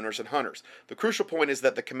gun owners and hunters. The crucial point is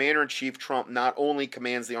that the Commander-in-Chief, Trump, not only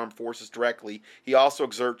commands the armed forces directly, he also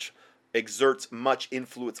exerts much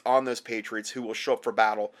influence on those patriots who will show up for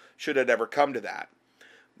battle should it ever come to that.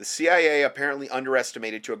 The CIA apparently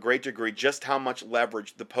underestimated to a great degree just how much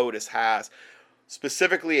leverage the POTUS has.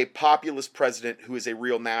 specifically a populist president who is a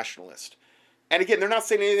real nationalist. And again, they're not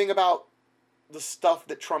saying anything about the stuff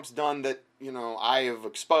that Trump's done that, I have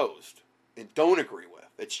exposed and don't agree with.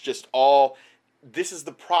 It's just all, this is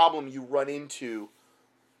the problem you run into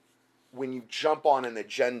when you jump on an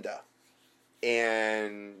agenda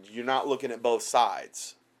and you're not looking at both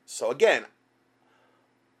sides. So again,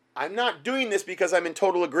 I'm not doing this because I'm in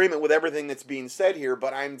total agreement with everything that's being said here,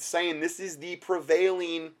 but I'm saying this is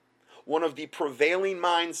one of the prevailing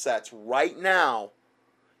mindsets right now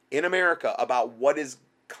in America about what is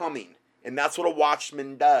coming. And that's what a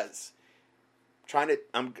watchman does.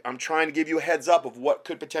 I'm trying to give you a heads up of what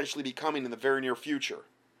could potentially be coming in the very near future.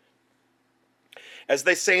 As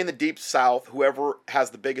they say in the Deep South, whoever has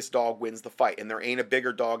the biggest dog wins the fight, and there ain't a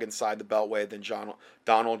bigger dog inside the Beltway than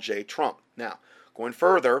Donald J. Trump. Now, going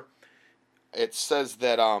further, it says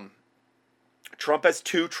that Trump has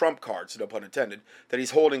 2 Trump cards, no pun intended, that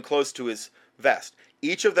he's holding close to his vest.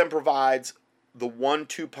 Each of them provides the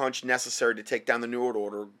 1-2 punch necessary to take down the New World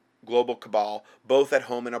Order global cabal, both at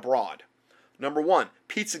home and abroad. Number 1,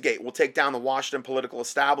 Pizzagate will take down the Washington political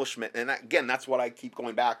establishment. And again, that's what I keep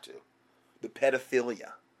going back to. The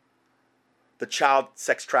pedophilia, the child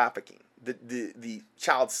sex trafficking, the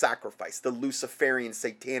child sacrifice, the Luciferian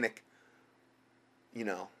satanic,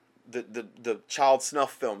 the child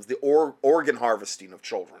snuff films, the organ harvesting of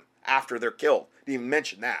children after they're killed. Didn't even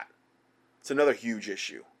mention that. It's another huge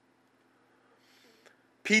issue.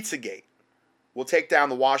 Pizzagate will take down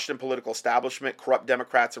the Washington political establishment, corrupt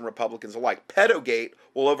Democrats and Republicans alike. Pedogate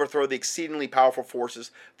will overthrow the exceedingly powerful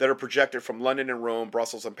forces that are projected from London and Rome,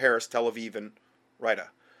 Brussels and Paris, Tel Aviv and Riyadh.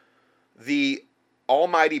 The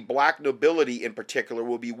almighty black nobility in particular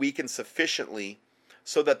will be weakened sufficiently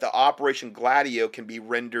so that the Operation Gladio can be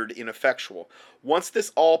rendered ineffectual. Once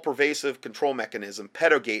this all-pervasive control mechanism,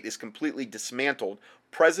 Pedogate, is completely dismantled,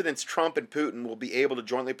 Presidents Trump and Putin will be able to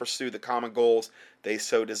jointly pursue the common goals they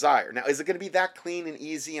so desire. Now, is it going to be that clean and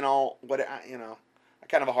easy and all? I kind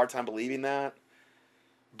of have a hard time believing that.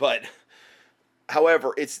 But,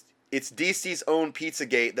 however, it's DC's own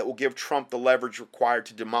Pizzagate that will give Trump the leverage required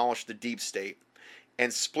to demolish the deep state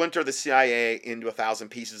and splinter the CIA into 1,000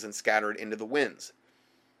 pieces and scatter it into the winds.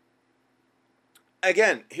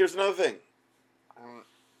 Again, here's another thing.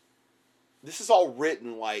 This is all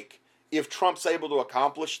written like, if Trump's able to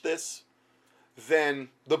accomplish this, then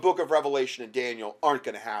the book of Revelation and Daniel aren't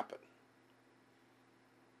going to happen.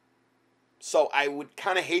 So I would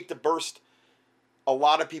kind of hate to burst a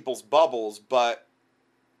lot of people's bubbles, but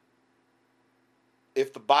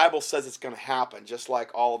if the Bible says it's going to happen, just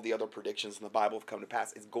like all of the other predictions in the Bible have come to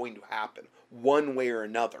pass, it's going to happen one way or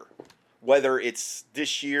another. Whether it's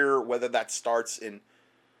this year, whether that starts in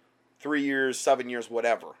 3 years, 7 years,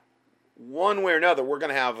 whatever. One way or another, we're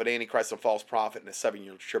going to have an Antichrist and false prophet in a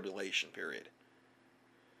 7-year tribulation period.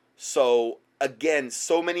 So, again,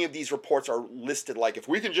 so many of these reports are listed like, if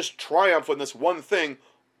we can just triumph in this one thing,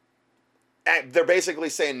 they're basically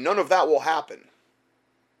saying none of that will happen.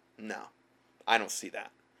 No, I don't see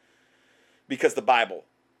that. Because the Bible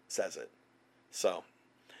says it. So,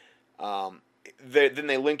 then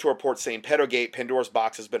they link to a report saying Pedogate, Pandora's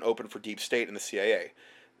box, has been opened for deep state and the CIA.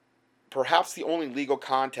 Perhaps the only legal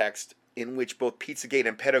context in which both Pizzagate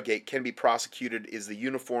and Pedogate can be prosecuted is the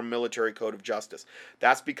Uniform Military Code of Justice.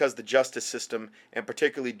 That's because the justice system, and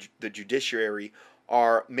particularly the judiciary,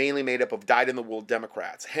 are mainly made up of dyed-in-the-wool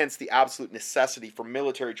Democrats. Hence, the absolute necessity for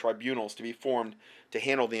military tribunals to be formed to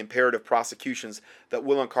handle the imperative prosecutions that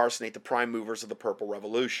will incarcerate the prime movers of the Purple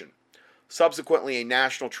Revolution. Subsequently, a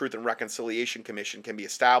National Truth and Reconciliation Commission can be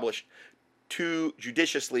established to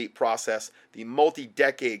judiciously process the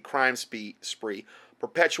multi-decade crime spree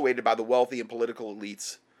perpetuated by the wealthy and political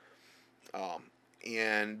elites.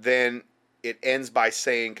 And then it ends by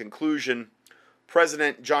saying, conclusion,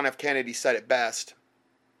 President John F. Kennedy said it best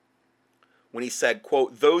when he said,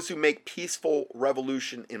 quote, "Those who make peaceful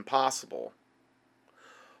revolution impossible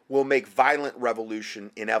will make violent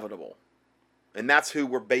revolution inevitable." And that's who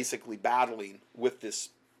we're basically battling with this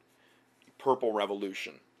Purple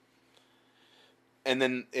Revolution. And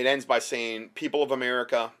then it ends by saying, people of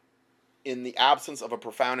America, in the absence of a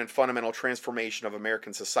profound and fundamental transformation of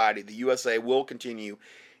American society, the USA will continue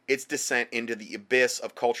its descent into the abyss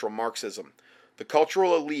of cultural Marxism. The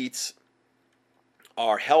cultural elites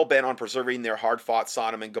are hell-bent on preserving their hard-fought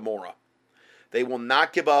Sodom and Gomorrah. They will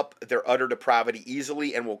not give up their utter depravity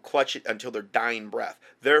easily and will clutch it until their dying breath.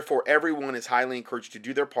 Therefore, everyone is highly encouraged to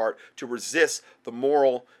do their part to resist the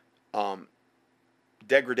moral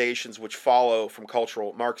degradations which follow from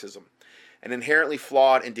cultural Marxism, an inherently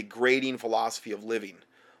flawed and degrading philosophy of living.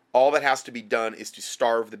 All that has to be done is to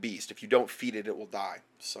starve the beast. If you don't feed it, it will die.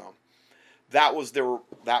 So that was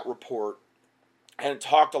that report. I hadn't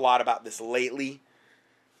talked a lot about this lately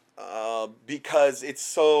because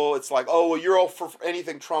it's like, oh, well, you're all for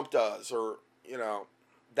anything Trump does, or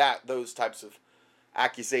those types of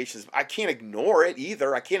accusations. I can't ignore it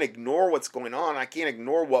either. I can't ignore what's going on. I can't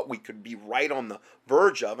ignore what we could be right on the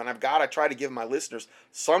verge of, and I've got to try to give my listeners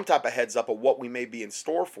some type of heads up of what we may be in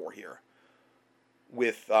store for here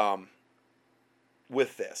with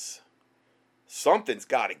this. Something's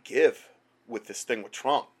got to give with this thing with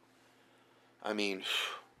Trump. I mean,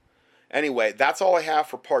 anyway, that's all I have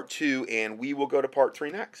for part 2, and we will go to part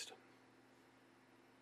 3 next.